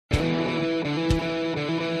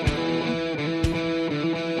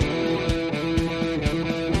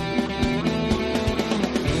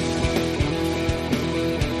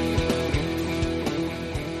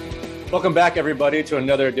Welcome back, everybody, to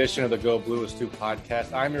another edition of the Go Blue is 2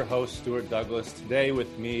 podcast. I'm your host, Stuart Douglas. Today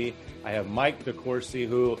with me, I have Mike DeCourcy,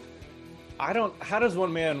 who how does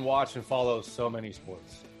one man watch and follow so many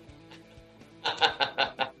sports?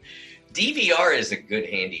 DVR is a good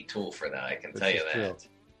handy tool for that, I can tell you that. True.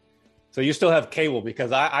 So you still have cable,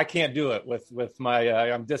 because I can't do it with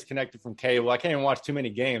my, I'm disconnected from cable. I can't even watch too many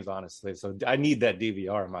games, honestly. So I need that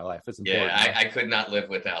DVR in my life. It's important. Yeah, I could not live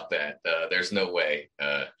without that. There's no way.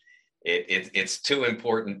 It's too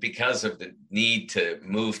important because of the need to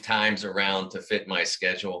move times around to fit my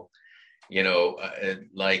schedule. You know,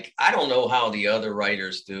 like, I don't know how the other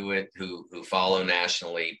writers do it who follow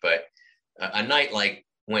nationally, but a night like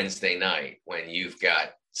Wednesday night, when you've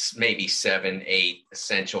got maybe 7-8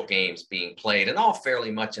 essential games being played and all fairly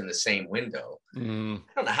much in the same window. I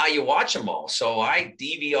don't know how you watch them all. So I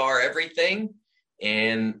DVR everything,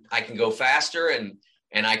 and I can go faster and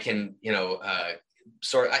I can,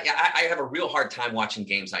 I have a real hard time watching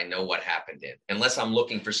games I know what happened in, unless I'm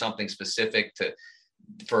looking for something specific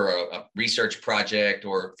for a research project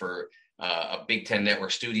or for a Big Ten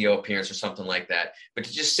Network studio appearance or something like that. But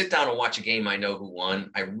to just sit down and watch a game I know who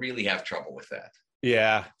won, I really have trouble with that.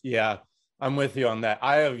 Yeah. I'm with you on that.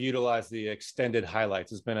 I have utilized the extended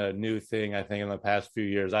highlights. It's been a new thing, I think, in the past few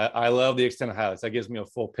years. I love the extended highlights. That gives me a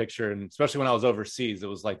full picture. And especially when I was overseas, it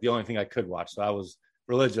was like the only thing I could watch. So I was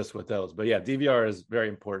religious with those. But yeah, DVR is very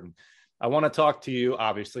important. I want to talk to you,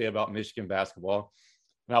 obviously, about Michigan basketball.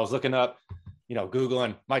 And I was looking up,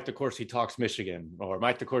 Googling Mike DeCourcy talks Michigan, or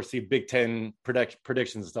Mike DeCourcy Big Ten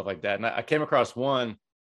predictions and stuff like that. And I came across one,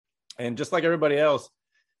 and just like everybody else,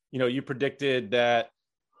 you predicted that,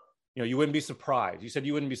 you wouldn't be surprised. You said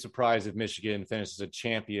you wouldn't be surprised if Michigan finishes a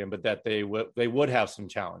champion, but that they would have some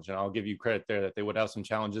challenge. And I'll give you credit there that they would have some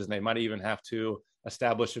challenges, and they might even have to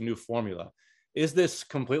establish a new formula. Is this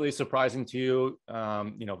completely surprising to you,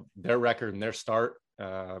 their record and their start,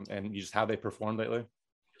 and just how they performed lately?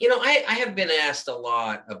 I have been asked a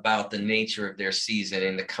lot about the nature of their season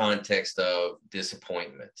in the context of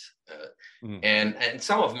disappointment. And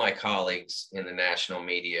some of my colleagues in the national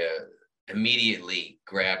media immediately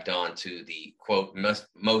grabbed onto the, quote,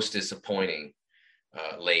 most disappointing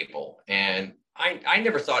label. And I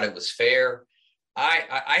never thought it was fair.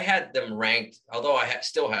 I had them ranked, although I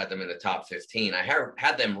still had them in the top 15, I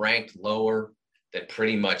had them ranked lower than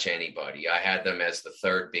pretty much anybody. I had them as the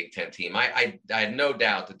third Big Ten team. I had no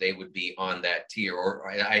doubt that they would be on that tier,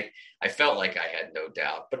 or I felt like I had no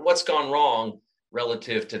doubt. But what's gone wrong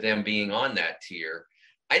relative to them being on that tier?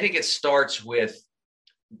 I think it starts with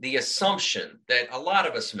the assumption that a lot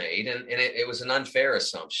of us made, and it was an unfair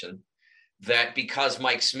assumption, that because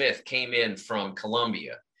Mike Smith came in from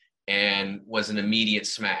Columbia and was an immediate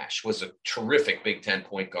smash, was a terrific Big Ten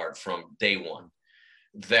point guard from day one,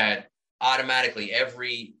 that automatically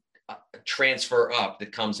every transfer up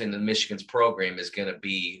that comes into Michigan's program is going to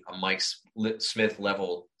be a Mike Smith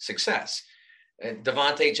level success.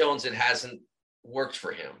 Devontae Jones, it hasn't worked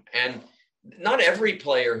for him. And not every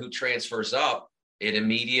player who transfers up, it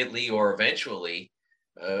immediately or eventually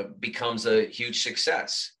becomes a huge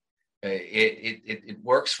success. It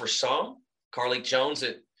works for some. Carlik Jones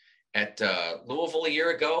at Louisville a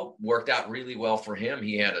year ago worked out really well for him.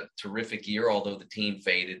 He had a terrific year, although the team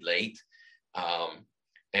faded late.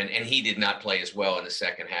 And he did not play as well in the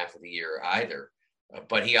second half of the year either.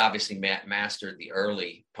 But he obviously mastered the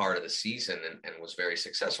early part of the season and was very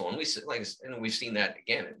successful. And we've seen that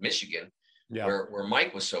again at Michigan, where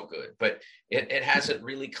Mike was so good. But it hasn't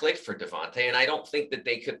really clicked for Devontae. And I don't think that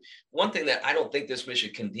they could. One thing that I don't think this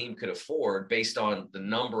Michigan team could afford, based on the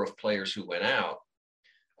number of players who went out,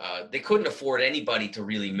 they couldn't afford anybody to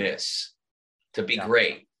really miss, to be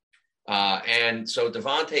great. And so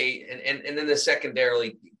Devontae, and then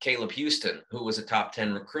secondarily, Caleb Houston, who was a top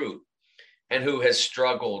 10 recruit and who has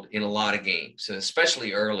struggled in a lot of games,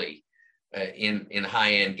 especially early in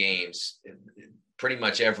high-end games. Pretty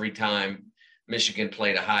much every time Michigan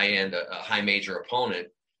played a high major opponent,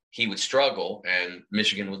 he would struggle and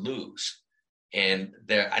Michigan would lose. And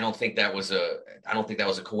I don't think that was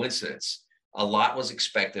a coincidence. A lot was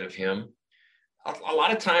expected of him. A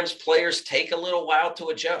lot of times players take a little while to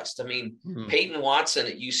adjust. I mean, Peyton Watson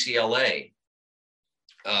at UCLA,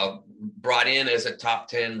 brought in as a top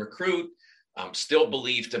 10 recruit, still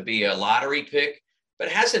believed to be a lottery pick, but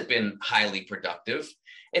hasn't been highly productive.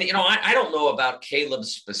 And, I don't know about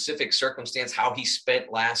Caleb's specific circumstance, how he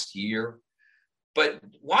spent last year, but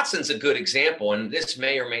Watson's a good example, and this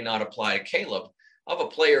may or may not apply to Caleb, of a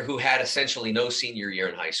player who had essentially no senior year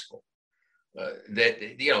in high school.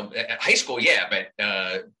 High school,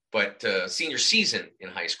 but senior season in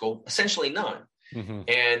high school, essentially none. Mm-hmm.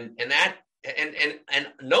 And that and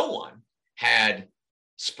no one had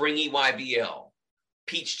Spring EYBL,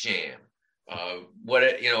 Peach Jam,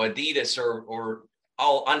 Adidas or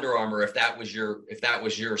all Under Armour, if that was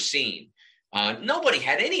your scene. Nobody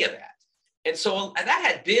had any of that. And so that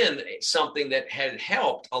had been something that had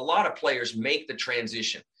helped a lot of players make the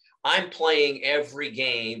transition. I'm playing every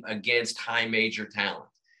game against high major talent.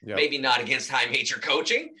 Yep. Maybe not against high major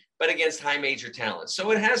coaching, but against high major talent. So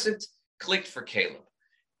it hasn't clicked for Caleb.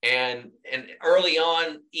 And early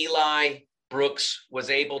on, Eli Brooks was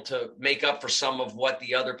able to make up for some of what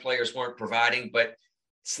the other players weren't providing, but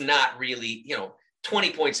it's not really,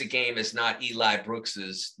 20 points a game is not Eli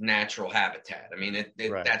Brooks's natural habitat. I mean,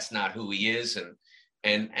 right. That's not who he is.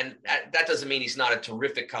 And that doesn't mean he's not a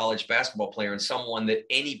terrific college basketball player and someone that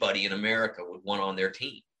anybody in America would want on their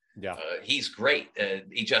team. Yeah, he's great.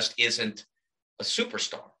 He just isn't a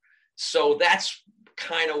superstar. So that's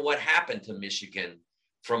kind of what happened to Michigan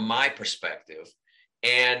from my perspective.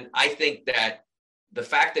 And I think that the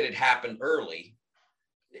fact that it happened early,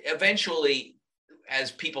 eventually,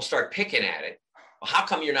 as people start picking at it, well, how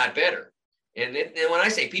come you're not better? And when I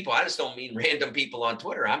say people, I just don't mean random people on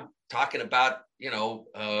Twitter. I'm talking about,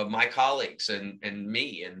 my colleagues and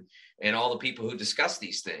me and all the people who discuss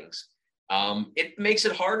these things. It makes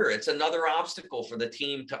it harder. It's another obstacle for the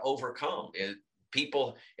team to overcome.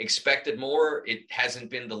 People expected more. It hasn't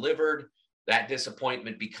been delivered. That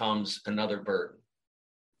disappointment becomes another burden.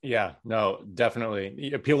 Yeah, no,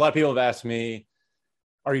 definitely. A lot of people have asked me,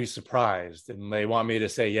 are you surprised? And they want me to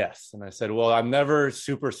say yes. And I said, well, I'm never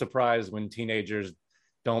super surprised when teenagers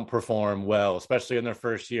don't perform well, especially in their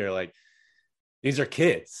first year. Like, these are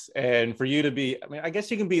kids. And for you to be, I guess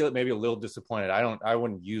you can be maybe a little disappointed. I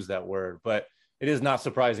wouldn't use that word, but it is not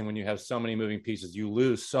surprising when you have so many moving pieces. You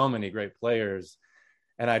lose so many great players.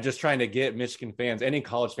 And I'm just trying to get Michigan fans, any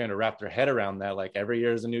college fan, to wrap their head around that. Like, every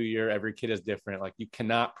year is a new year. Every kid is different. Like, you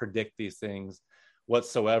cannot predict these things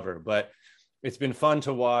whatsoever. But it's been fun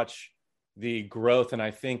to watch the growth. And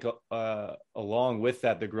I think along with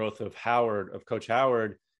that, the growth of Coach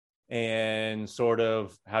Howard, and sort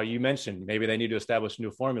of how you mentioned, maybe they need to establish a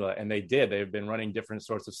new formula. And they did. They've been running different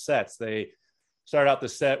sorts of sets. They started out the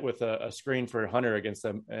set with a screen for Hunter against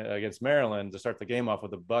Maryland to start the game off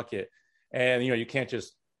with a bucket. And, you can't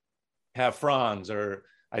just have Franz or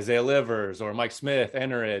Isaiah Livers or Mike Smith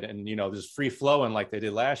enter it and, just free flowing like they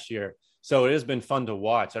did last year. So it has been fun to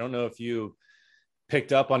watch. I don't know if you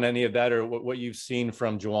picked up on any of that or what you've seen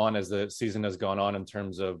from Juwan as the season has gone on in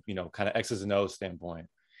terms of, kind of X's and O's standpoint.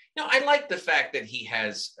 I like the fact that he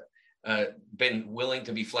has been willing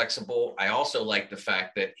to be flexible. I also like the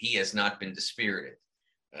fact that he has not been dispirited.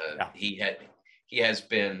 Yeah. He has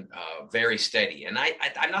been very steady, and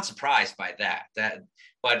I'm not surprised by that.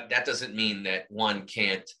 But that doesn't mean that one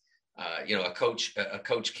can't, a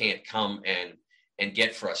coach can't come and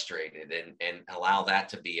get frustrated and allow that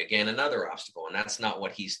to be again another obstacle, and that's not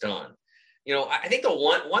what he's done. I think the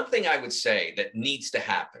one thing I would say that needs to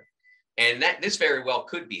happen, and that this very well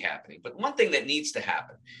could be happening, but one thing that needs to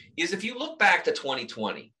happen is if you look back to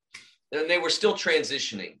 2020, and they were still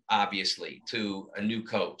transitioning, obviously, to a new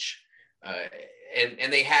coach.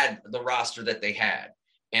 And they had the roster that they had,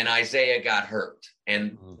 and Isaiah got hurt.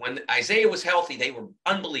 And when Isaiah was healthy, they were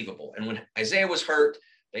unbelievable. And when Isaiah was hurt,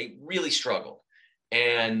 they really struggled.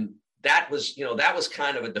 And that was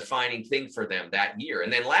kind of a defining thing for them that year.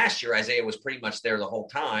 And then last year, Isaiah was pretty much there the whole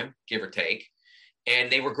time, give or take,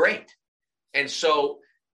 and they were great. And so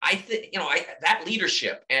I think, that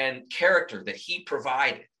leadership and character that he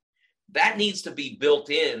provided, that needs to be built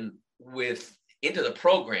into the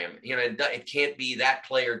program. It can't be that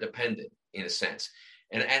player dependent in a sense.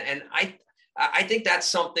 And I think that's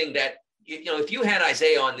something that, if you had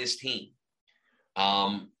Isaiah on this team,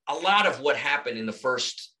 a lot of what happened in the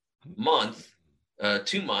first month,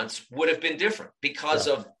 2 months would have been different because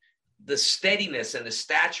of the steadiness and the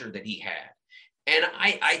stature that he had. And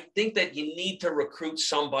I think that you need to recruit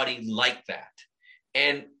somebody like that.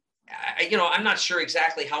 And, I'm not sure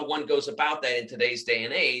exactly how one goes about that in today's day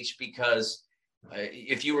and age, because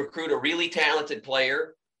if you recruit a really talented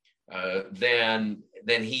player, then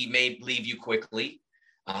he may leave you quickly.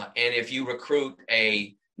 And if you recruit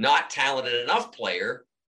a not talented enough player,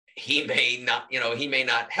 he may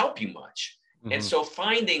not help you much. Mm-hmm. And so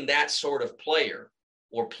finding that sort of player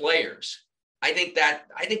or players, I think that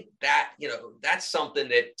that's something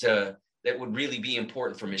that would really be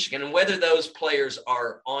important for Michigan. And whether those players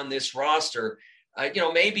are on this roster,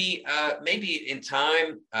 maybe in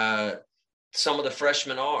time, some of the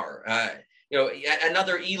freshmen are,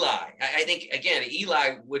 another Eli. I think, again,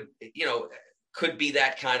 Eli could be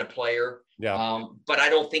that kind of player. Yeah. But I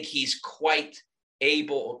don't think he's quite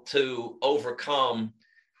able to overcome,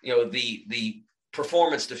 the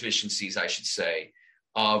performance deficiencies, I should say,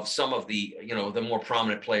 of some of the, the more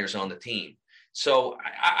prominent players on the team. So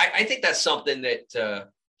I think that's something that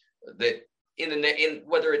in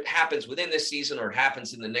whether it happens within this season or it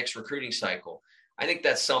happens in the next recruiting cycle, I think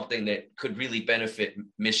that's something that could really benefit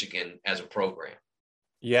Michigan as a program.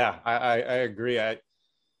 Yeah, I agree. I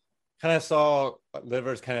kind of saw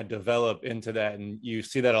Livers kind of develop into that, and you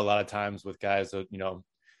see that a lot of times with guys that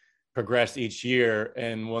progress each year.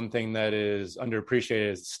 And one thing that is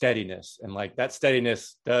underappreciated is steadiness, and like that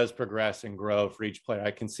steadiness does progress and grow for each player.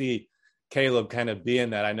 I can see Caleb kind of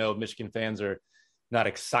being that. I know Michigan fans are not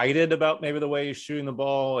excited about maybe the way he's shooting the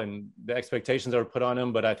ball and the expectations that were put on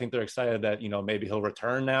him, but I think they're excited that maybe he'll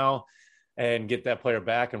return now and get that player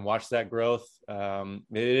back and watch that growth. It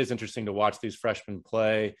is interesting to watch these freshmen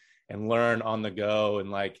play and learn on the go, and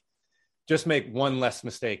like just make one less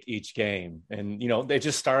mistake each game. And they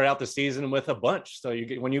just started out the season with a bunch, so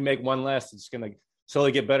when you make one less, it's going to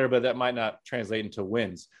slowly get better, but that might not translate into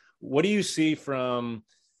wins. What do you see from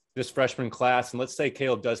this freshman class? And let's say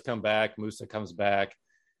Caleb does come back, Musa comes back,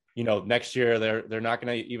 next year they're not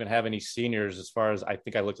going to even have any seniors. As far as I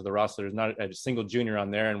think, I looked at the roster, there's not a single junior on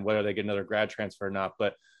there, and whether they get another grad transfer or not.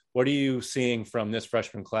 But what are you seeing from this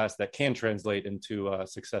freshman class that can translate into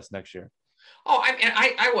success next year? Oh,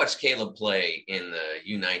 I watched Caleb play in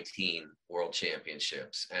the U19 World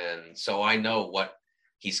Championships, and so I know what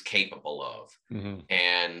he's capable of. Mm-hmm.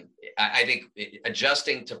 And I think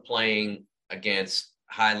adjusting to playing against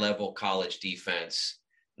high-level college defense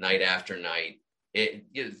night after night,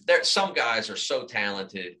 there some guys are so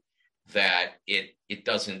talented that it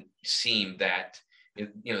doesn't seem that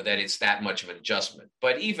that it's that much of an adjustment.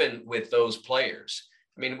 But even with those players,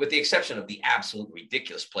 I mean, with the exception of the absolute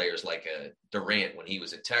ridiculous players like Durant when he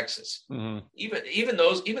was at Texas, mm-hmm. even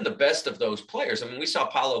the best of those players. I mean, we saw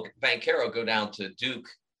Paolo Banchero go down to Duke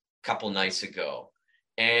a couple nights ago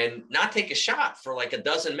and not take a shot for like a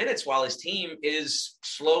dozen minutes while his team is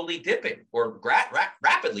slowly dipping or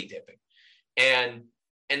rapidly dipping. And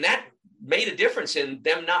that made a difference in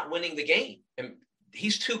them not winning the game. And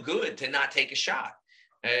he's too good to not take a shot.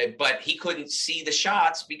 But he couldn't see the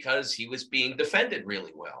shots because he was being defended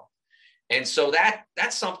really well. And so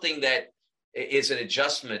that's something that is an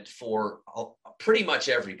adjustment for pretty much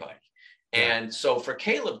everybody. Yeah. And so for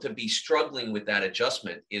Caleb to be struggling with that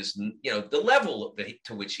adjustment is, the level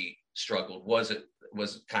to which he struggled was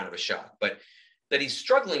kind of a shock, but that he's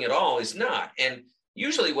struggling at all is not. And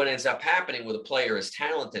usually what ends up happening with a player as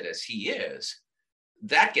talented as he is,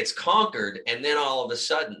 that gets conquered. And then all of a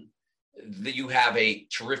sudden you have a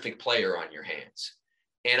terrific player on your hands.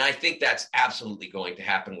 And I think that's absolutely going to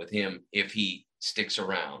happen with him if he sticks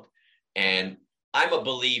around. And I'm a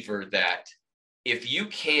believer that if you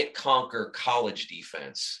can't conquer college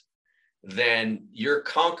defense, then your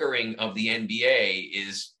conquering of the NBA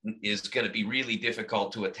is going to be really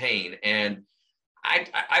difficult to attain. And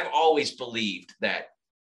I've always believed that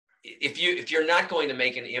if you're not going to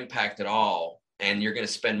make an impact at all, and you're going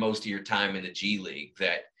to spend most of your time in the G League,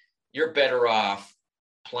 that you're better off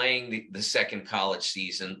playing the second college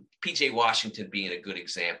season. PJ Washington being a good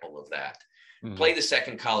example of that. Mm-hmm. Play the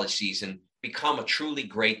second college season, become a truly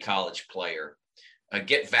great college player,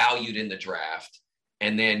 get valued in the draft,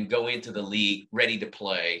 and then go into the league ready to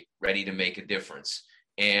play, ready to make a difference.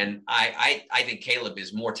 And I think Caleb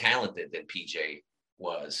is more talented than PJ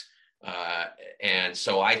was. And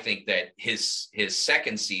so I think that his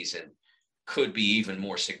second season could be even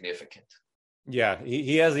more significant. Yeah,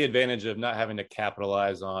 he has the advantage of not having to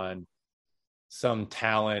capitalize on some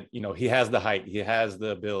talent. He has the height, he has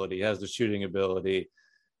the ability, he has the shooting ability.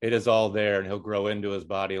 It is all there, and he'll grow into his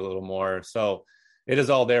body a little more. So it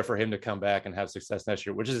is all there for him to come back and have success next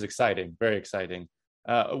year, which is exciting, very exciting.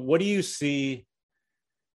 What do you see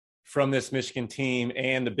from this Michigan team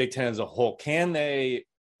and the Big Ten as a whole? Can they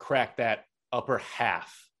crack that upper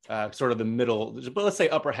half, sort of the middle, but let's say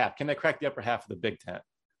upper half? Can they crack the upper half of the Big Ten?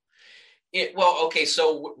 Okay.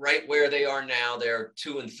 So right where they are now, they're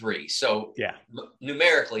 2-3. So yeah,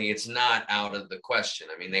 numerically, it's not out of the question.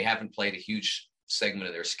 I mean, they haven't played a huge segment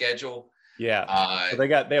of their schedule. Yeah. So they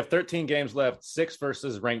have 13 games left, 6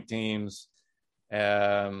 versus ranked teams.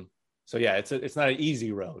 So yeah, it's not an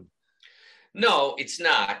easy road. No, it's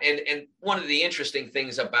not. And one of the interesting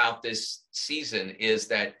things about this season is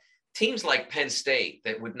that teams like Penn State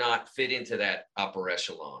that would not fit into that upper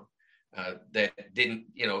echelon, that didn't,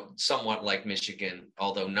 somewhat like Michigan,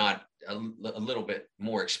 although not a little bit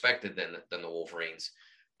more expected than the Wolverines,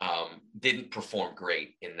 didn't perform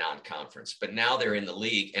great in non-conference, but now they're in the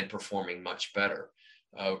league and performing much better.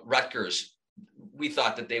 Rutgers we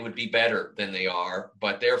thought that they would be better than they are,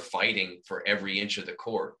 but they're fighting for every inch of the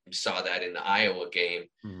court. We saw that in the Iowa game,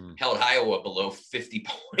 held Iowa below 50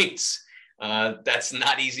 points. That's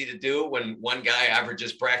not easy to do when one guy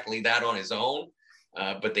averages practically that on his own,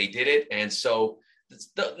 but they did it. And so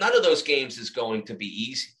none of those games is going to be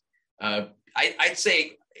easy. I'd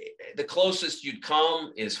say the closest you'd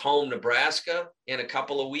come is home Nebraska in a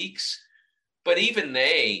couple of weeks. But even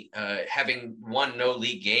they, having won no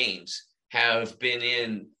league games, have been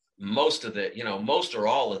in most or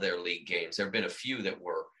all of their league games. There have been a few that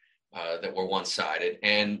were one-sided,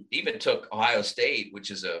 and even took Ohio State,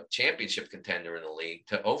 which is a championship contender in the league,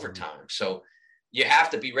 to overtime. So you have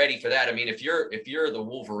to be ready for that. I mean, if you're the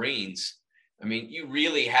Wolverines, I mean, you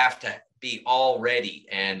really have to be all ready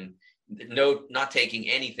and not taking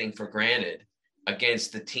anything for granted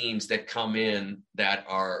against the teams that come in that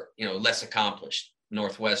are, less accomplished.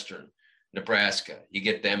 Northwestern, Nebraska, you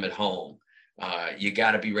get them at home. You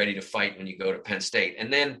got to be ready to fight when you go to Penn State.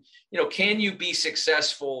 And then, can you be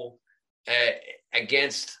successful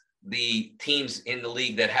against the teams in the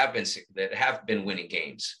league that have been winning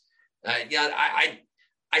games? I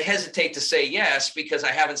hesitate to say yes, because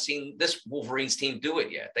I haven't seen this Wolverines team do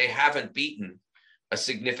it yet. They haven't beaten a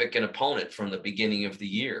significant opponent from the beginning of the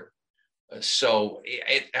year. But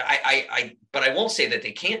I won't say that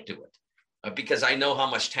they can't do it, because I know how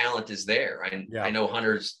much talent is there. I know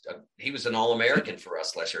Hunter's, he was an All-American for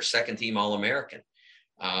us last year, second team All-American.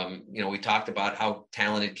 We talked about how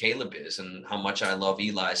talented Caleb is and how much I love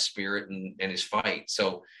Eli's spirit and his fight.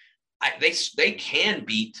 So they can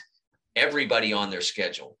beat everybody on their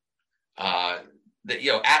schedule. At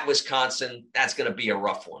Wisconsin, that's going to be a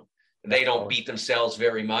rough one. They don't beat themselves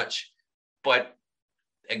very much, but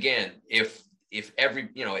again, if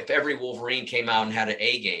every Wolverine came out and had an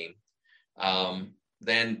A game,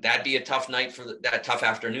 then that'd be a tough night tough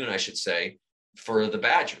afternoon, I should say, for the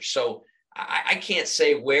Badgers. So I can't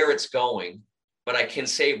say where it's going, but I can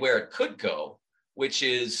say where it could go, which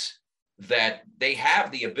is that they have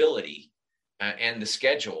the ability and the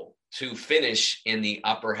schedule to finish in the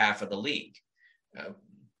upper half of the league.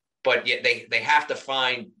 But yet they have to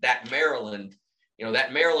find that Maryland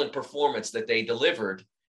performance that they delivered.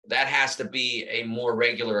 That has to be a more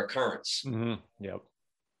regular occurrence. Mm-hmm. Yep.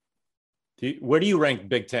 Where do you rank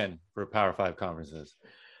Big Ten for Power 5 conferences?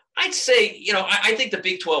 I'd say, I think the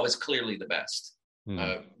Big 12 is clearly the best.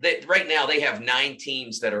 Right now, they have 9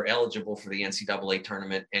 teams that are eligible for the NCAA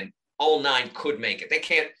tournament, and all 9 could make it.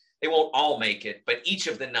 They won't all make it, but each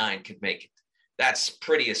of the 9 could make it. That's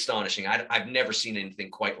pretty astonishing. I've never seen anything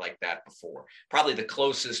quite like that before. Probably the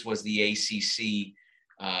closest was the ACC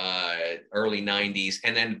early 90s,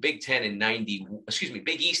 and then Big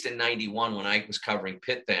East in 91 when I was covering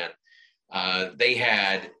Pitt then. They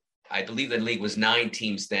had, I believe the league was 9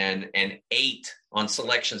 teams then, and 8 on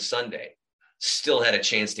Selection Sunday still had a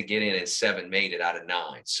chance to get in, and 7 made it out of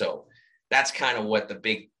 9. So that's kind of what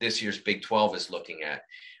this year's Big 12 is looking at.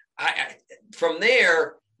 From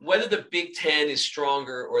there, whether the Big Ten is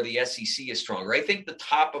stronger or the SEC is stronger, I think the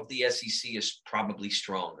top of the SEC is probably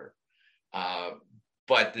stronger.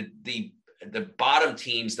 But the bottom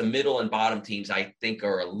teams, the middle and bottom teams, I think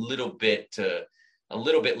are a little bit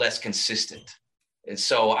less consistent. And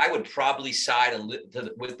so I would probably side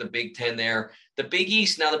with the Big Ten there. The Big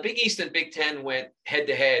East and Big Ten went head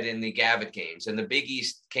to head in the Gavitt games, and the Big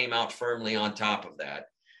East came out firmly on top of that.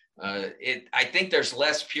 I think there's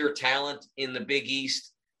less pure talent in the Big East.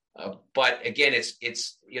 But again,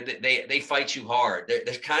 they fight you hard.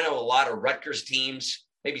 There's kind of a lot of Rutgers teams,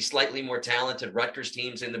 maybe slightly more talented Rutgers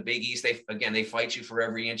teams in the Big East. They fight you for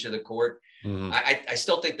every inch of the court. Mm-hmm. I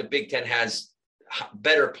still think the Big Ten has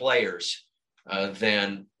better players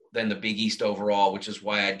than the Big East overall, which is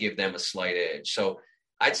why I'd give them a slight edge. So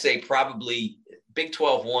I'd say probably Big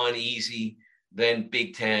 12 1 easy, then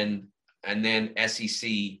Big 10, and then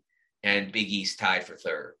SEC and Big East tied for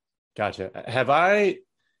third. Gotcha.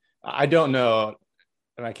 I don't know,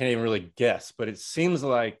 and I can't even really guess, but it seems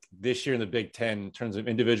like this year in the Big Ten, in terms of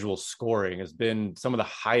individual scoring, has been some of the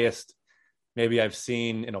highest maybe I've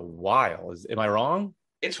seen in a while. Am I wrong?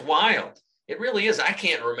 It's wild. It really is. I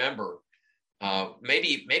can't remember.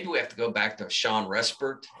 Maybe we have to go back to Sean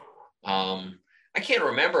Respert. I can't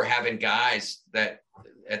remember having guys that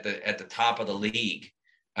at the top of the league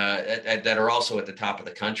that are also at the top of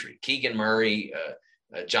the country. Keegan Murray,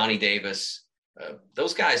 Johnny Davis.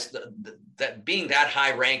 Those guys that being that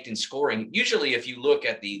high ranked in scoring, usually if you look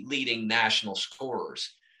at the leading national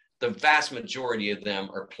scorers, the vast majority of them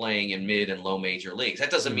are playing in mid and low major leagues. That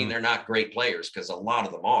doesn't mean they're not great players, because a lot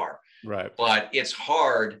of them are. Right. But it's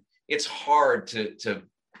hard to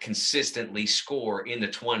consistently score in the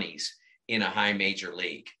 20s in a high major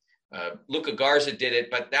league. Luka Garza did it,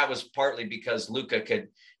 but that was partly because Luka could,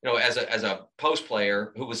 as a post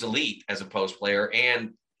player who was elite as a post player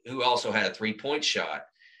and who also had a 3-point shot,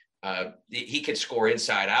 he could score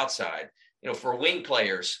inside, outside. For wing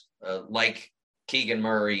players like Keegan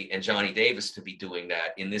Murray and Johnny Davis to be doing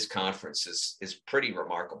that in this conference is pretty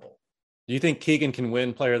remarkable. Do you think Keegan can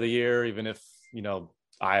win Player of the Year, even if,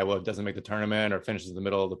 Iowa doesn't make the tournament or finishes in the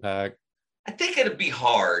middle of the pack? I think it'd be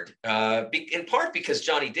hard, in part because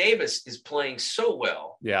Johnny Davis is playing so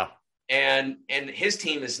well. Yeah. And his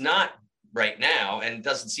team is not right now and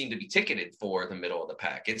doesn't seem to be ticketed for the middle of the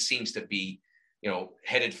pack. It seems to be,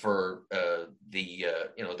 headed for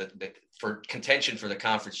for contention for the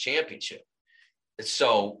conference championship.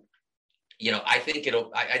 So, I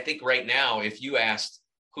think right now, if you asked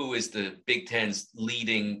who is the Big Ten's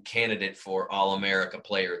leading candidate for All-America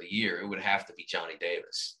Player of the Year, it would have to be Johnny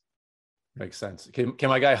Davis. Makes sense. Can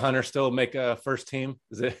my guy Hunter still make a first team?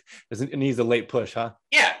 It needs a late push, huh?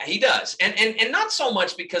 Yeah, he does. And not so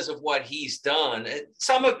much because of what he's done.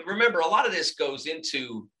 Remember, a lot of this goes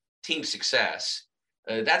into team success.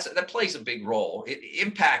 That plays a big role.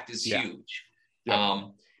 Impact is huge. Yeah.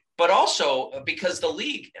 But also because the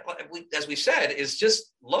league, as we said, is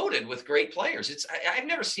just loaded with great players. I've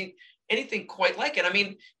never seen anything quite like it. I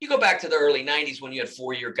mean, you go back to the early 90s when you had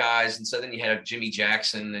 4-year guys, and so then you had Jimmy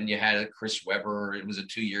Jackson, and you had Chris Webber. It was a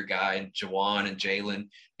 2-year guy, and Jawan and Jalen.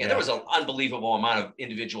 And there was an unbelievable amount of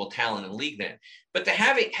individual talent in the league then. But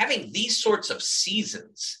having these sorts of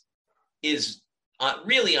seasons is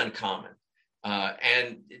really uncommon.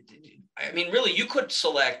 And I mean, really, you could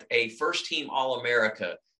select a first-team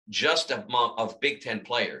All-America just of Big Ten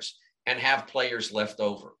players and have players left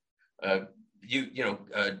over.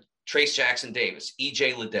 Trace Jackson Davis,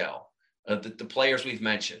 E.J. Liddell, the players we've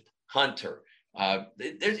mentioned, Hunter.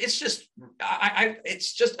 It's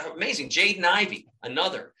just amazing. Jaden Ivey,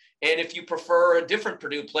 another. And if you prefer a different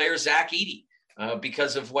Purdue player, Zach Edey,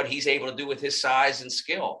 because of what he's able to do with his size and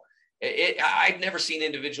skill. I've never seen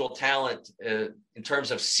individual talent in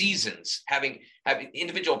terms of seasons, having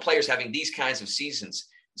individual players having these kinds of seasons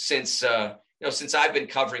since I've been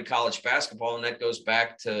covering college basketball, and that goes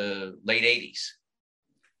back to late 80s.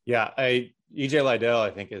 Yeah, EJ Liddell, I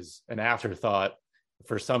think, is an afterthought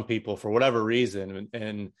for some people for whatever reason.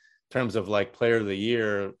 In terms of like Player of the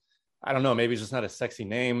Year, I don't know, maybe it's just not a sexy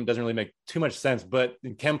name. Doesn't really make too much sense. But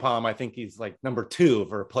in KenPom, I think he's like number 2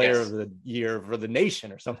 for Player of the Year for the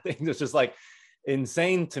nation or something. It's just like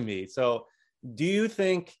insane to me. So do you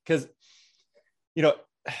think, because,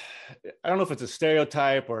 I don't know if it's a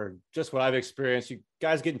stereotype or just what I've experienced, you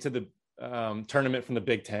guys get into the tournament from the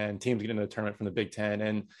Big Ten, teams get into the tournament from the Big Ten,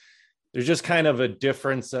 and there's just kind of a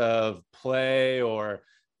difference of play or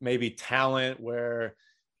maybe talent where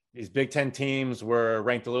these Big Ten teams were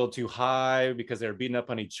ranked a little too high because they were beating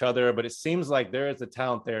up on each other, but it seems like there is the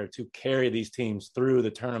talent there to carry these teams through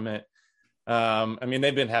the tournament. I mean,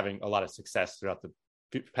 they've been having a lot of success throughout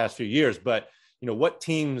the past few years, but what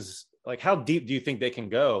teams, like how deep do you think they can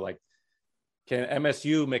go? Like, can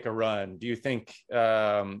MSU make a run? Do you think,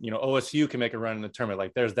 OSU can make a run in the tournament?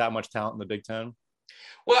 Like there's that much talent in the Big Ten?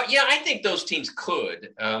 Well, yeah, I think those teams could.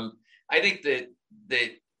 I think that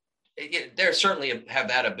they certainly have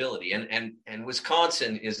that ability. And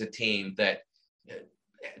Wisconsin is a team that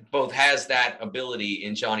both has that ability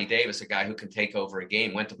in Johnny Davis, a guy who can take over a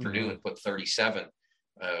game, went to Purdue and put 37,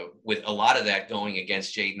 with a lot of that going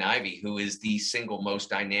against Jaden Ivey, who is the single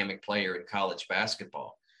most dynamic player in college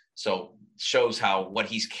basketball. So shows what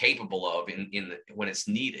he's capable of when it's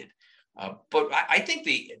needed. But I think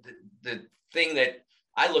the thing that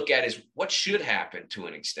I look at is what should happen to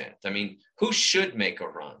an extent. I mean, who should make a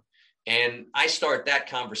run? And I start that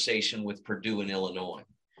conversation with Purdue and Illinois.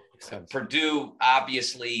 Purdue,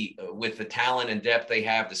 obviously, with the talent and depth they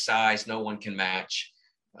have, the size, no one can match.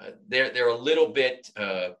 They're a little bit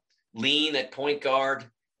lean at point guard.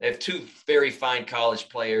 They have 2 very fine college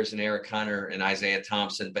players in Eric Hunter and Isaiah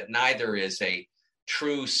Thompson, but neither is a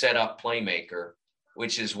true setup playmaker,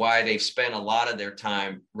 which is why they've spent a lot of their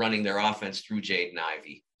time running their offense through Jaden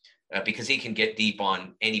Ivey, because he can get deep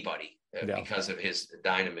on anybody because of his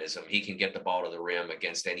dynamism. He can get the ball to the rim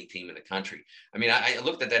against any team in the country. I mean, I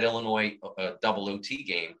looked at that Illinois double OT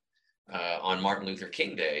game on Martin Luther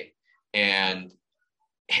King Day, and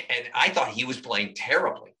I thought he was playing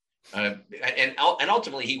terribly. And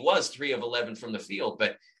ultimately he was 3 of 11 from the field,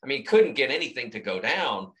 but I mean, couldn't get anything to go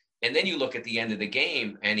down. And then you look at the end of the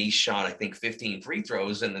game and he shot, I think, 15 free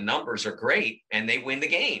throws, and the numbers are great and they win the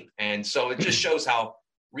game. And so it just shows how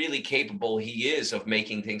really capable he is of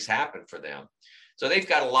making things happen for them. So they've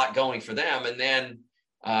got a lot going for them. And then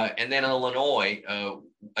And then Illinois,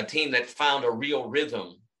 a team that found a real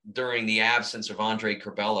rhythm during the absence of Andre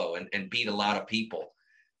Curbelo and beat a lot of people.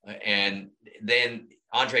 And then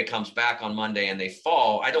Andre comes back on Monday and they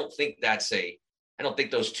fall. I don't think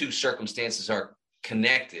those two circumstances are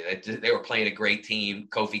connected. They were playing a great team.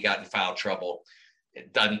 Kofi got in foul trouble.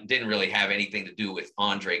 It didn't really have anything to do with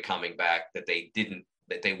Andre coming back, that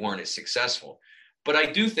they weren't as successful. But I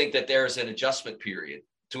do think that there's an adjustment period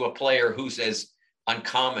to a player who's as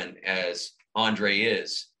uncommon as Andre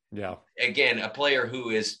is. Yeah. Again, a player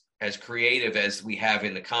who is as creative as we have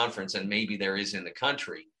in the conference and maybe there is in the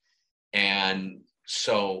country. And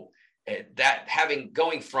so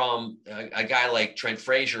going from a guy like Trent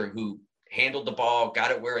Frazier, who handled the ball,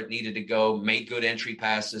 got it where it needed to go, made good entry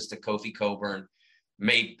passes to Kofi Cockburn,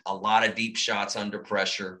 made a lot of deep shots under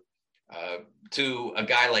pressure, to a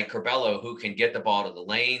guy like Curbelo, who can get the ball to the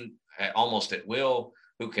lane almost at will,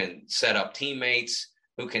 who can set up teammates,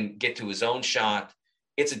 who can get to his own shot.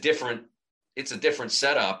 It's a different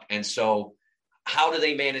setup. And so how do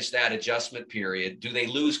they manage that adjustment period? Do they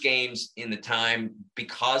lose games in the time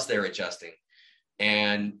because they're adjusting?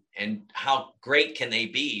 And how great can they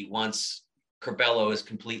be once Curbelo is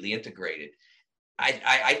completely integrated?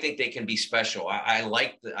 I think they can be special. I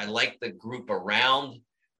like the group around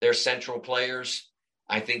their central players.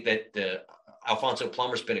 I think that Alfonso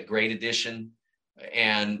Plummer's been a great addition,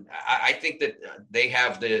 and I think that they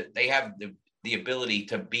have the ability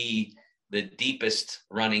to be the deepest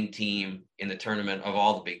running team in the tournament of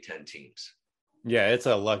all the Big Ten teams. Yeah, it's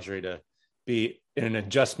a luxury to be in an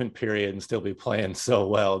adjustment period and still be playing so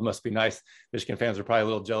well. It must be nice. Michigan fans are probably a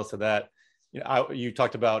little jealous of that. You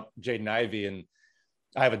talked about Jaden Ivey, and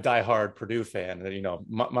I have a diehard Purdue fan. And,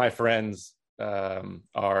 my friends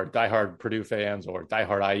are diehard Purdue fans or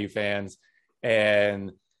diehard IU fans.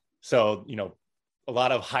 And so, a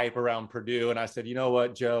lot of hype around Purdue. And I said, you know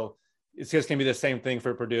what, Joe, it's just going to be the same thing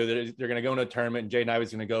for Purdue. They're going to go in a tournament and Jaden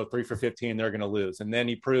Ivey's going to go 3 for 15. They're going to lose. And then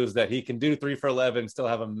he proves that he can do 3 for 11, still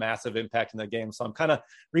have a massive impact in the game. So I'm kind of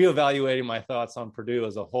reevaluating my thoughts on Purdue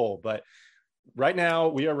as a whole. But right now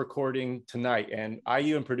we are recording tonight and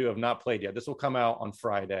IU and Purdue have not played yet. This will come out on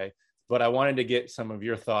Friday, but I wanted to get some of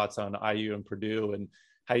your thoughts on IU and Purdue and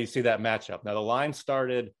how you see that matchup. Now the line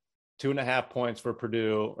started 2.5 points for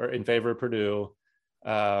Purdue, or in favor of Purdue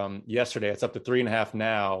yesterday. It's up to 3.5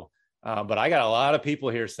 now. But I got a lot of people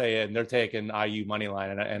here saying they're taking IU money line,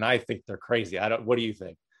 and I think they're crazy. What do you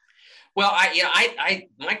think? Well,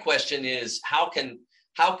 my question is how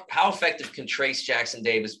effective can Trayce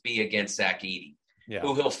Jackson-Davis be against Zach Edey,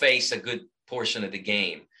 who he'll face a good portion of the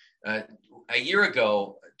game? A year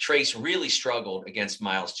ago, Trayce really struggled against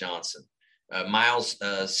Miles Johnson. Miles,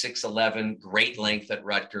 6'11", great length at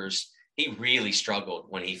Rutgers. He really struggled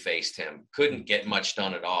when he faced him. Couldn't get much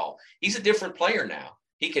done at all. He's a different player now.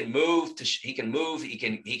 He can move. He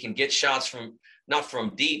can get shots from not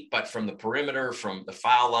from deep, but from the perimeter, from the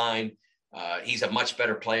foul line. He's a much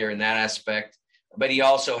better player in that aspect. But he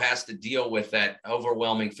also has to deal with that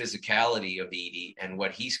overwhelming physicality of Edey and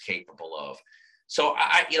what he's capable of. So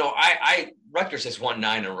Rutgers has won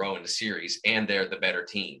 9 in a row in the series, and they're the better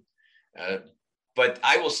team. But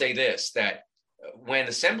I will say this: that when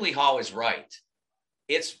Assembly Hall is right,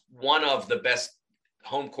 it's one of the best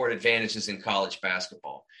home court advantages in college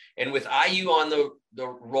basketball. And with IU on the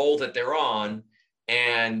role that they're on,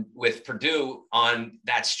 and with Purdue on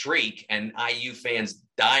that streak and IU fans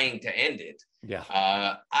dying to end it,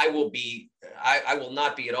 I will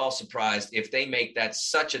not be at all surprised if they make that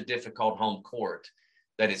such a difficult home court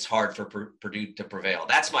that it's hard for Purdue to prevail.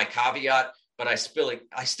 That's my caveat, but I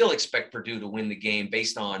still expect Purdue to win the game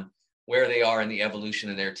based on where they are in the evolution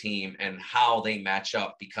of their team and how they match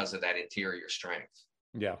up because of that interior strength.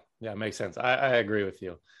 Yeah, it makes sense. I agree with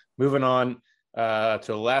you. Moving on to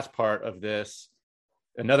the last part of this,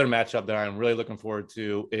 another matchup that I'm really looking forward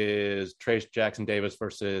to is Trayce Jackson-Davis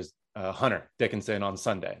versus Hunter Dickinson on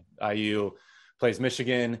Sunday. IU plays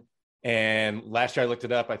Michigan, and last year I looked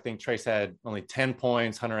it up. I think Trayce had only 10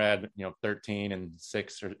 points. Hunter had 13 and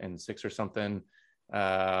 6 or something.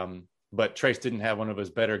 But Trayce didn't have one of his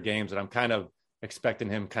better games, and I'm kind of expecting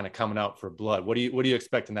him kind of coming out for blood. What do you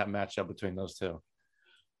expect in that matchup between those two?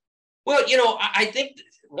 Well, I think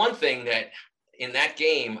one thing that in that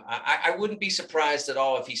game, I wouldn't be surprised at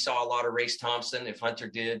all if he saw a lot of Race Thompson, if Hunter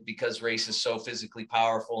did, because Race is so physically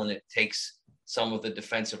powerful and it takes some of the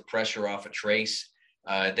defensive pressure off of Trayce.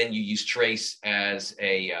 Then you use Trayce as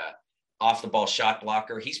a off the ball shot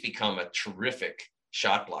blocker. He's become a terrific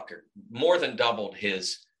shot blocker, more than doubled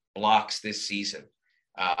his blocks this season.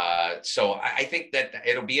 So I think that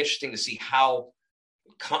it'll be interesting to see how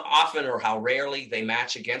often or how rarely they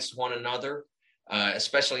match against one another.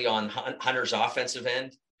 especially on Hunter's offensive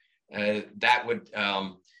end. That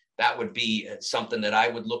would be something that I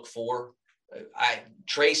would look for.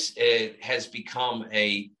 Trace has become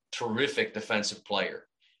a terrific defensive player,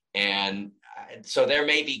 and so there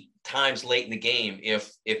may be times late in the game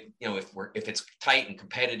if it's tight and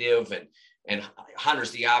competitive, and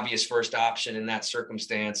Hunter's the obvious first option in that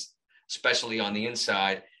circumstance, especially on the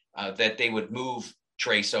inside, that they would move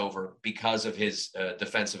Trace over because of his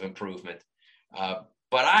defensive improvement.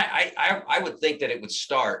 But I would think that it would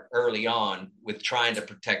start early on with trying to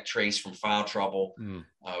protect Trace from foul trouble.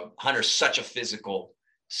 Hunter's such a physical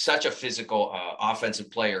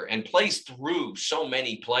offensive player and plays through so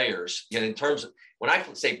many players. In terms of, when I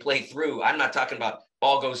say play through, I'm not talking about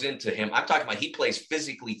ball goes into him. I'm talking about he plays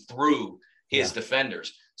physically through his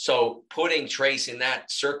defenders. So putting Trace in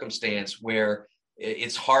that circumstance where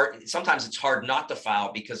it's hard, sometimes it's hard not to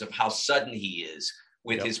foul because of how sudden he is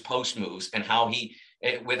with his post moves and how he,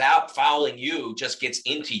 without fouling you, just gets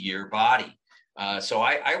into your body. So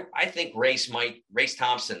I think Race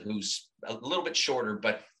Thompson, who's a little bit shorter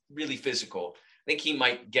but really physical, I think he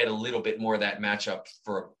might get a little bit more of that matchup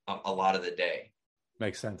for a lot of the day.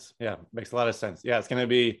 Makes sense. Yeah, makes a lot of sense. Yeah, it's going to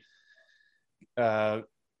be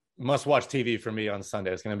must-watch TV for me on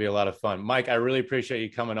Sunday. It's going to be a lot of fun. Mike, I really appreciate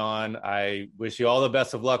you coming on. I wish you all the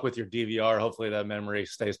best of luck with your DVR. Hopefully that memory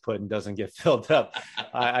stays put and doesn't get filled up.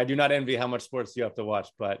 I do not envy how much sports you have to watch,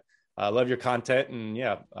 but I love your content,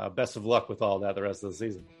 and best of luck with all that the rest of the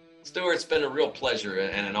season. Stuart, it's been a real pleasure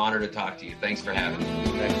and an honor to talk to you. Thanks for having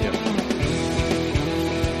me. Thank you.